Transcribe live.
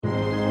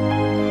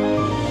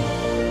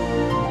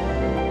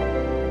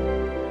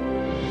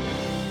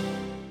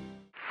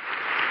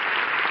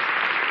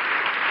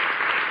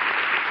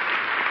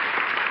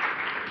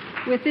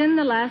Within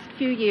the last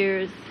few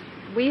years,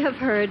 we have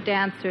heard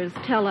dancers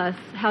tell us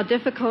how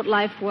difficult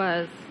life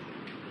was,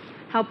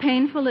 how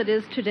painful it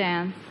is to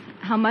dance,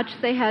 how much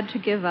they had to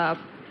give up,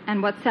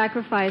 and what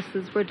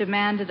sacrifices were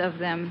demanded of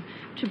them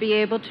to be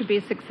able to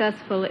be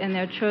successful in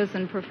their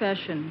chosen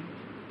profession.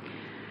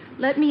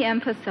 Let me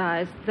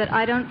emphasize that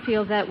I don't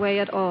feel that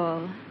way at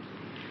all.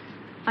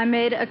 I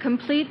made a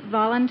complete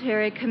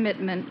voluntary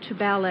commitment to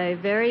ballet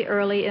very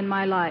early in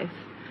my life,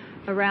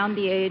 around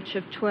the age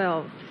of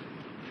 12.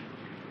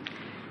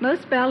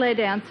 Most ballet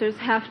dancers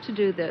have to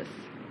do this.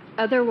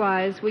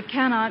 Otherwise, we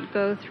cannot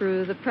go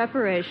through the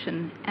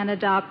preparation and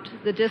adopt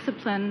the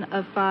discipline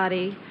of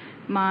body,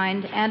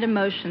 mind, and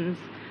emotions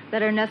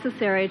that are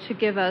necessary to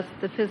give us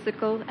the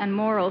physical and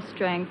moral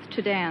strength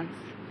to dance.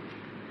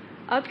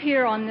 Up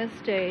here on this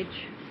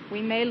stage,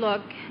 we may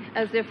look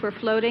as if we're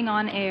floating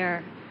on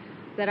air,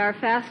 that our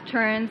fast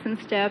turns and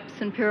steps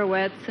and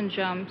pirouettes and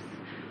jumps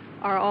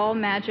are all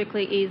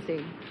magically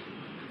easy.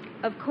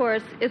 Of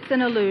course, it's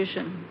an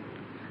illusion.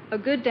 A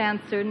good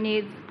dancer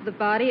needs the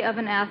body of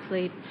an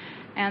athlete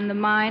and the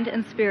mind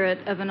and spirit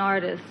of an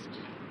artist.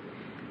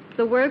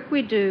 The work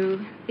we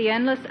do, the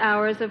endless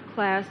hours of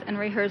class and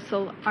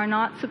rehearsal, are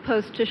not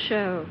supposed to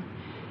show.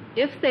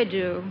 If they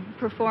do,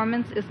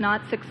 performance is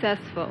not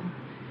successful.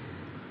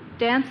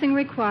 Dancing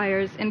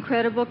requires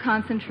incredible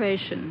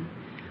concentration.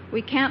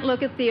 We can't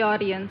look at the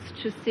audience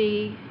to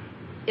see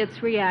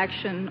its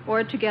reaction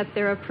or to get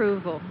their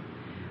approval.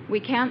 We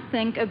can't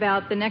think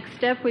about the next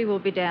step we will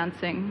be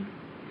dancing.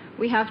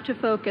 We have to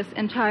focus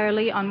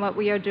entirely on what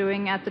we are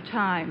doing at the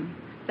time,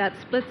 that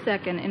split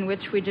second in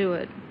which we do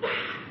it.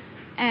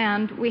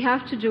 And we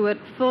have to do it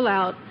full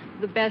out,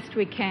 the best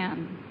we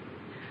can.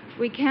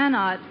 We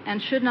cannot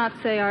and should not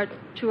say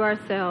to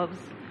ourselves,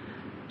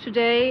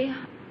 today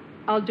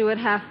I'll do it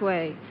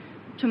halfway,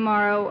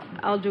 tomorrow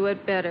I'll do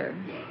it better.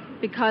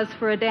 Because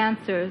for a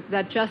dancer,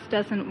 that just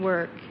doesn't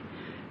work.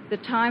 The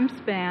time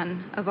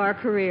span of our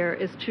career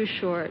is too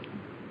short.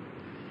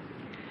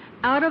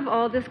 Out of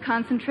all this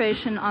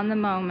concentration on the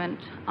moment,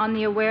 on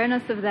the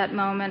awareness of that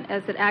moment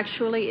as it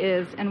actually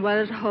is and what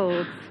it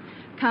holds,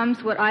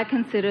 comes what I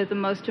consider the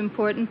most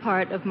important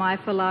part of my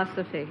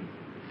philosophy.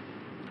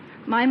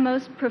 My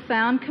most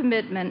profound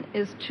commitment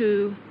is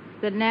to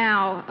the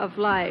now of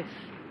life.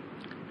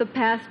 The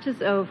past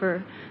is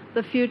over.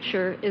 The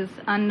future is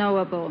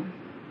unknowable.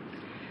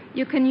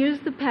 You can use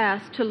the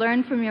past to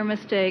learn from your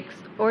mistakes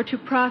or to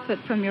profit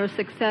from your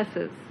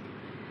successes.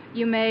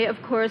 You may, of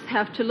course,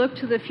 have to look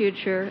to the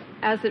future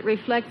as it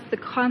reflects the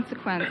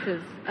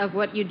consequences of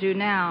what you do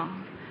now.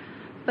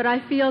 But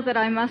I feel that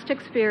I must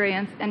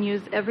experience and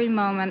use every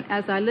moment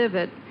as I live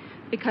it,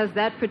 because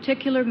that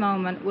particular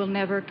moment will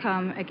never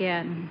come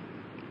again.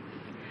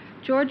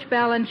 George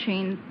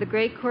Balanchine, the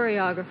great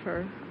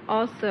choreographer,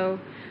 also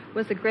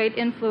was a great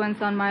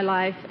influence on my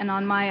life and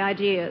on my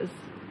ideas.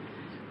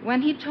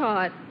 When he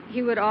taught,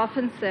 he would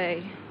often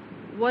say,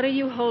 "What are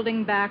you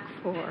holding back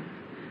for?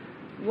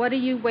 What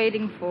are you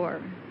waiting for?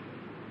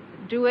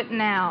 Do it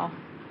now."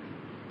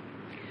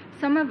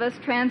 Some of us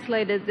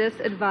translated this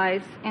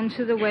advice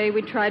into the way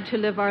we tried to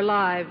live our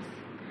lives.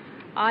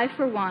 I,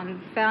 for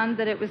one, found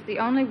that it was the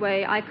only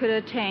way I could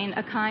attain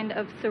a kind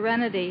of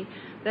serenity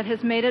that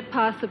has made it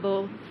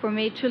possible for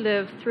me to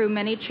live through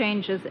many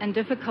changes and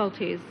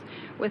difficulties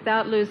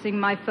without losing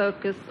my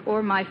focus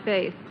or my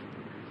faith.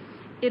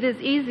 It is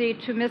easy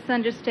to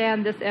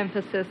misunderstand this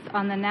emphasis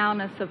on the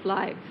nowness of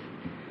life.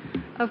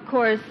 Of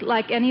course,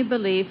 like any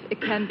belief, it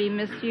can be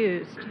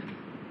misused.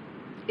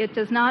 It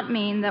does not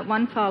mean that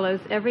one follows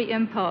every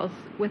impulse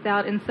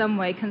without in some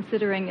way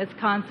considering its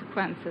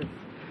consequences.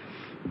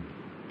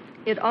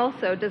 It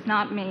also does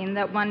not mean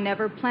that one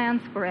never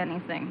plans for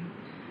anything.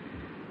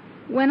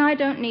 When I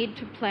don't need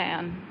to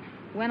plan,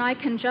 when I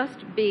can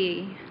just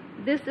be,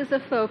 this is a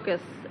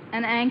focus,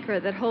 an anchor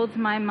that holds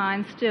my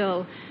mind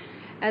still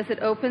as it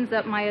opens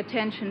up my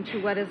attention to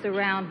what is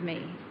around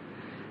me.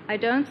 I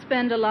don't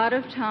spend a lot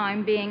of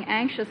time being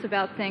anxious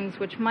about things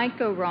which might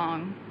go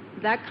wrong.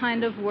 That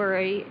kind of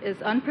worry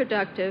is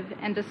unproductive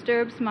and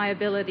disturbs my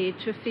ability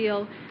to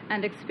feel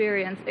and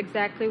experience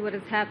exactly what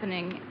is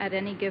happening at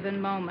any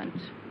given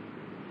moment.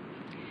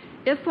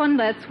 If one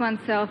lets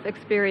oneself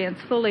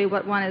experience fully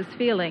what one is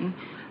feeling,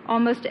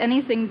 almost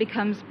anything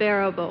becomes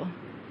bearable.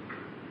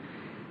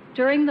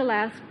 During the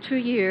last 2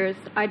 years,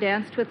 I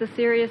danced with a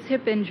serious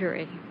hip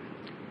injury.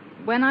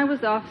 When I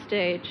was off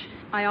stage,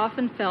 I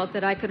often felt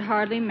that I could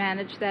hardly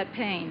manage that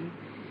pain.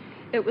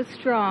 It was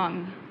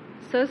strong,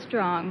 so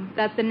strong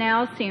that the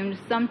now seemed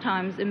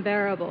sometimes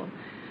unbearable.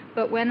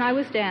 But when I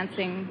was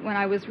dancing, when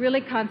I was really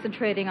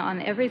concentrating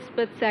on every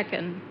split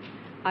second,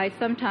 I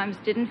sometimes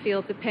didn't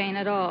feel the pain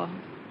at all.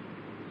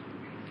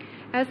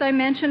 As I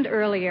mentioned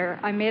earlier,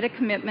 I made a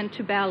commitment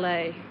to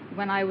ballet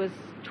when I was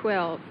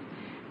 12,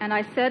 and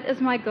I set as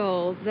my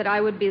goal that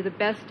I would be the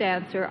best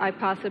dancer I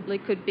possibly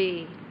could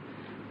be.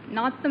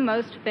 Not the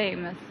most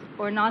famous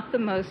or not the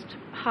most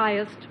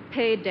highest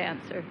paid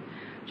dancer,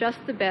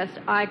 just the best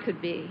I could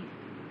be.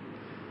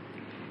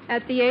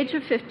 At the age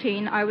of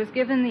 15, I was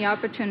given the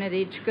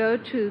opportunity to go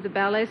to the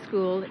ballet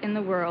school in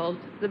the world,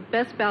 the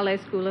best ballet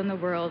school in the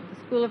world,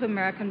 the School of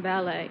American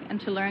Ballet, and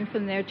to learn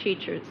from their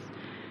teachers.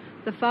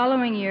 The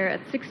following year,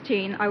 at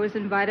 16, I was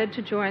invited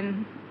to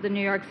join the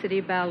New York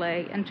City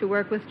Ballet and to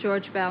work with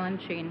George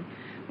Balanchine,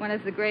 one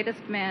of the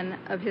greatest men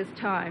of his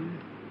time.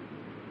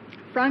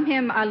 From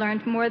him, I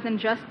learned more than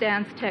just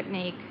dance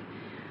technique.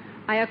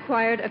 I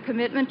acquired a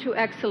commitment to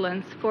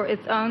excellence for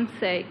its own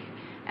sake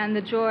and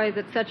the joy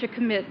that such a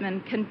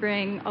commitment can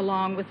bring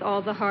along with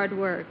all the hard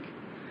work.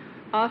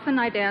 Often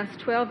I danced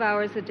 12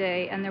 hours a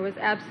day, and there was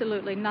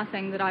absolutely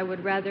nothing that I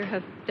would rather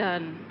have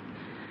done.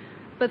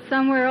 But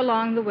somewhere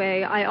along the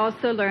way, I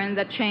also learned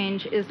that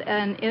change is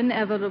an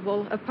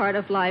inevitable part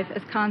of life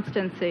as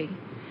constancy.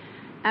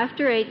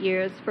 After 8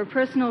 years, for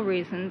personal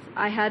reasons,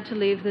 I had to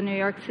leave the New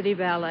York City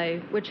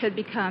Ballet, which had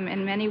become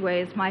in many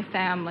ways my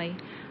family.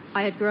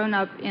 I had grown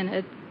up in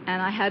it,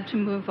 and I had to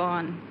move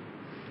on.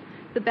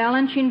 The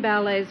Balanchine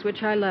ballets,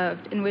 which I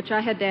loved, in which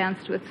I had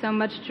danced with so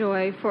much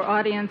joy for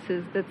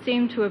audiences that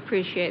seemed to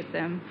appreciate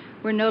them,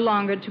 were no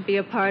longer to be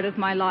a part of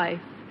my life.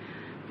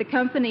 The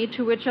company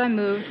to which I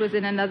moved was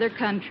in another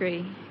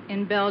country,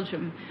 in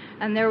Belgium,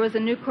 and there was a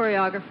new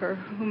choreographer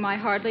whom I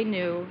hardly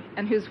knew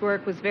and whose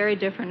work was very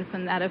different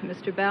from that of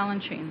Mr.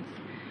 Balanchine's.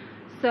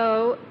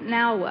 So,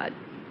 now what?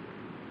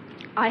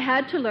 I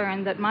had to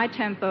learn that my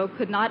tempo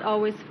could not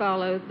always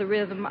follow the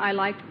rhythm I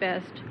liked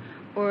best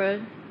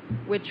or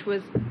which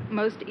was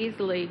most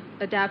easily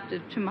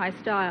adapted to my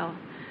style.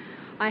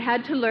 I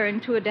had to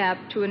learn to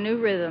adapt to a new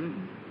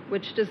rhythm,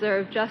 which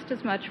deserved just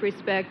as much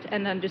respect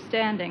and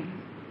understanding.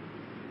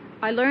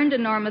 I learned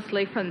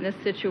enormously from this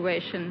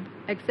situation,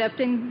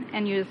 accepting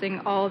and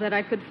using all that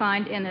I could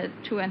find in it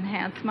to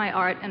enhance my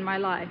art and my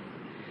life.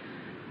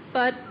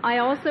 But I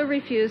also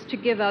refused to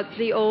give up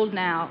the old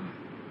now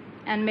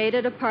and made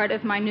it a part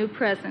of my new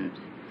present.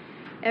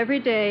 Every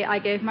day I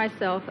gave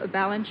myself a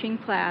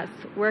Balanchine class,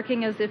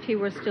 working as if he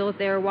were still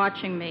there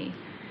watching me,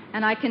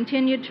 and I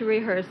continued to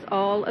rehearse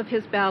all of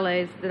his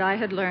ballets that I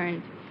had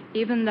learned,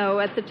 even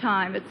though at the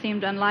time it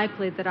seemed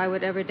unlikely that I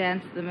would ever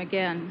dance them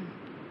again.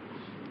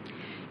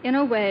 In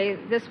a way,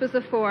 this was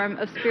a form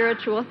of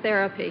spiritual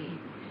therapy.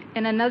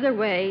 In another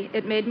way,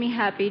 it made me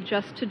happy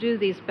just to do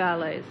these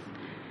ballets.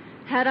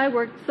 Had I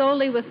worked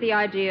solely with the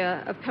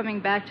idea of coming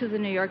back to the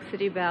New York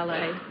City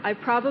Ballet, I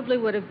probably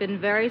would have been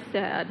very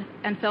sad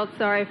and felt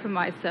sorry for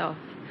myself.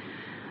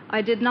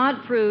 I did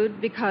not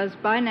brood because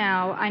by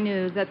now I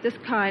knew that this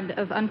kind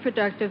of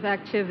unproductive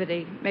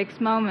activity makes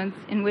moments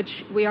in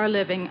which we are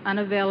living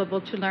unavailable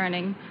to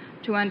learning,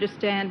 to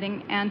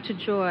understanding, and to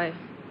joy.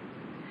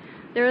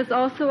 There is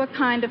also a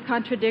kind of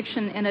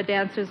contradiction in a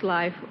dancer's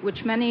life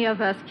which many of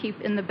us keep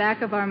in the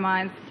back of our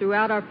minds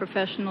throughout our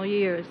professional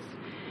years.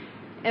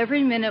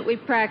 Every minute we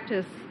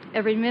practice,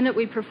 every minute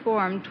we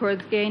perform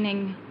towards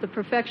gaining the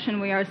perfection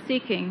we are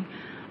seeking,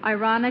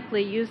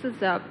 ironically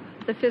uses up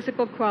the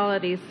physical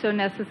qualities so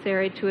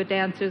necessary to a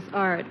dancer's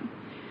art.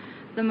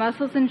 The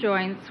muscles and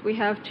joints we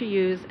have to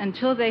use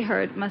until they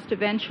hurt must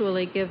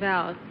eventually give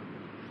out.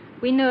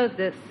 We know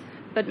this,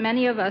 but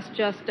many of us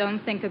just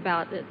don't think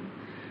about it.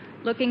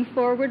 Looking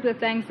forward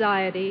with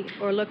anxiety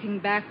or looking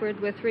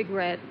backward with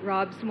regret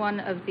robs one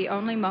of the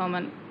only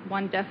moment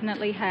one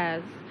definitely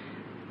has,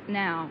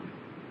 now.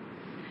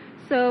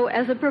 So,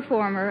 as a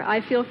performer,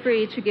 I feel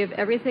free to give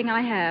everything I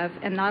have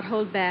and not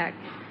hold back.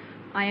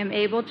 I am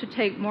able to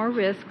take more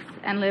risks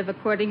and live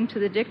according to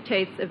the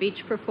dictates of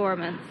each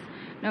performance,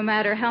 no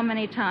matter how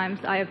many times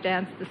I have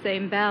danced the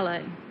same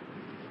ballet.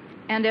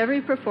 And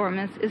every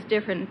performance is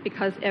different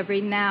because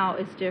every now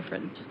is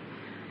different.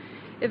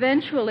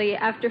 Eventually,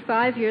 after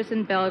 5 years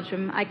in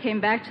Belgium, I came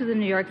back to the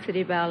New York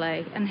City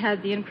Ballet and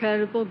had the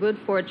incredible good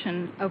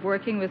fortune of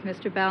working with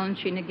Mr.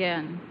 Balanchine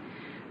again.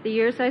 The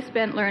years I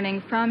spent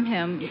learning from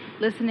him,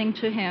 listening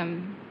to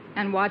him,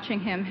 and watching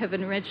him have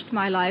enriched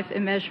my life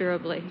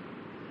immeasurably.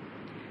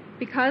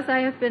 Because I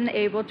have been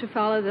able to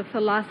follow the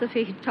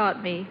philosophy he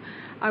taught me,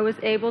 I was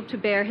able to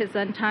bear his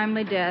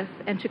untimely death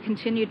and to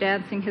continue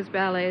dancing his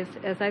ballets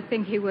as I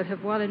think he would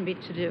have wanted me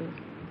to do.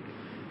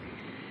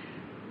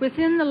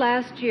 Within the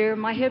last year,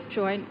 my hip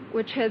joint,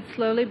 which had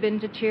slowly been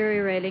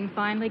deteriorating,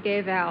 finally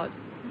gave out.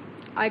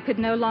 I could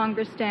no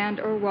longer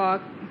stand or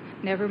walk,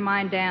 never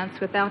mind dance,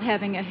 without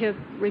having a hip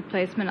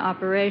replacement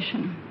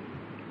operation.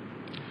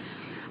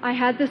 I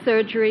had the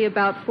surgery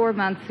about 4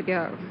 months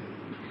ago.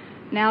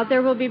 Now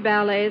there will be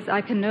ballets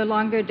I can no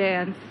longer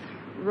dance,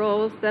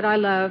 roles that I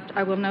loved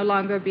I will no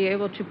longer be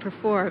able to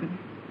perform.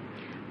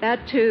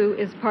 That, too,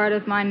 is part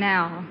of my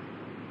now.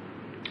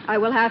 I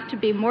will have to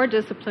be more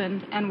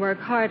disciplined and work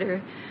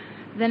harder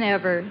than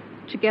ever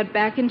to get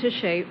back into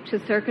shape to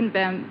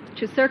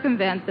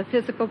circumvent the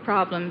physical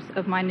problems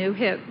of my new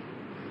hip.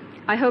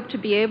 I hope to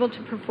be able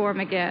to perform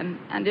again,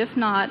 and if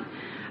not,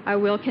 I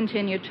will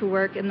continue to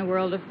work in the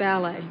world of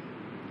ballet.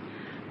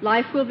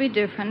 Life will be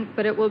different,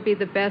 but it will be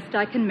the best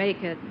I can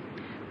make it.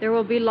 There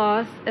will be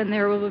loss, and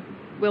there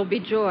will be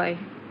joy.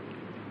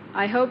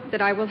 I hope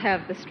that I will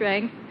have the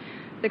strength,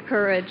 the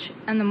courage,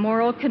 and the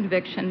moral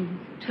conviction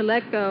to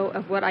let go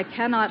of what I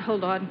cannot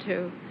hold on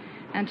to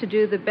and to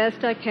do the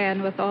best I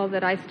can with all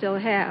that I still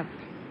have.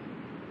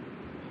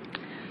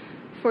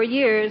 For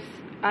years,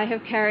 I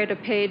have carried a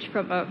page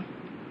from a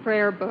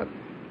prayer book,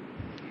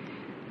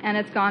 and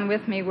it's gone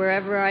with me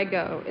wherever I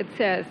go. It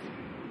says,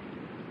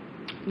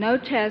 "No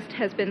test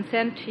has been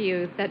sent to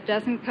you that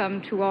doesn't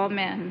come to all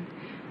men.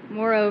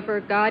 Moreover,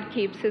 God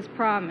keeps his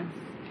promise.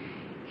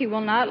 He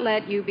will not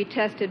let you be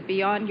tested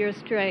beyond your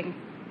strength.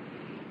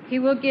 He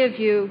will give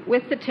you,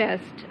 with the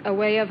test, a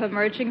way of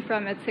emerging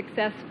from it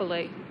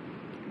successfully,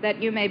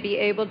 that you may be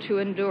able to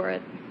endure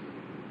it."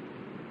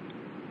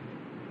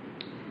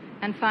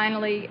 And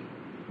finally,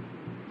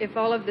 if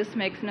all of this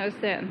makes no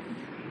sense,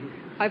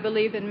 I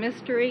believe in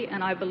mystery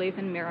and I believe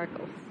in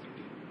miracles.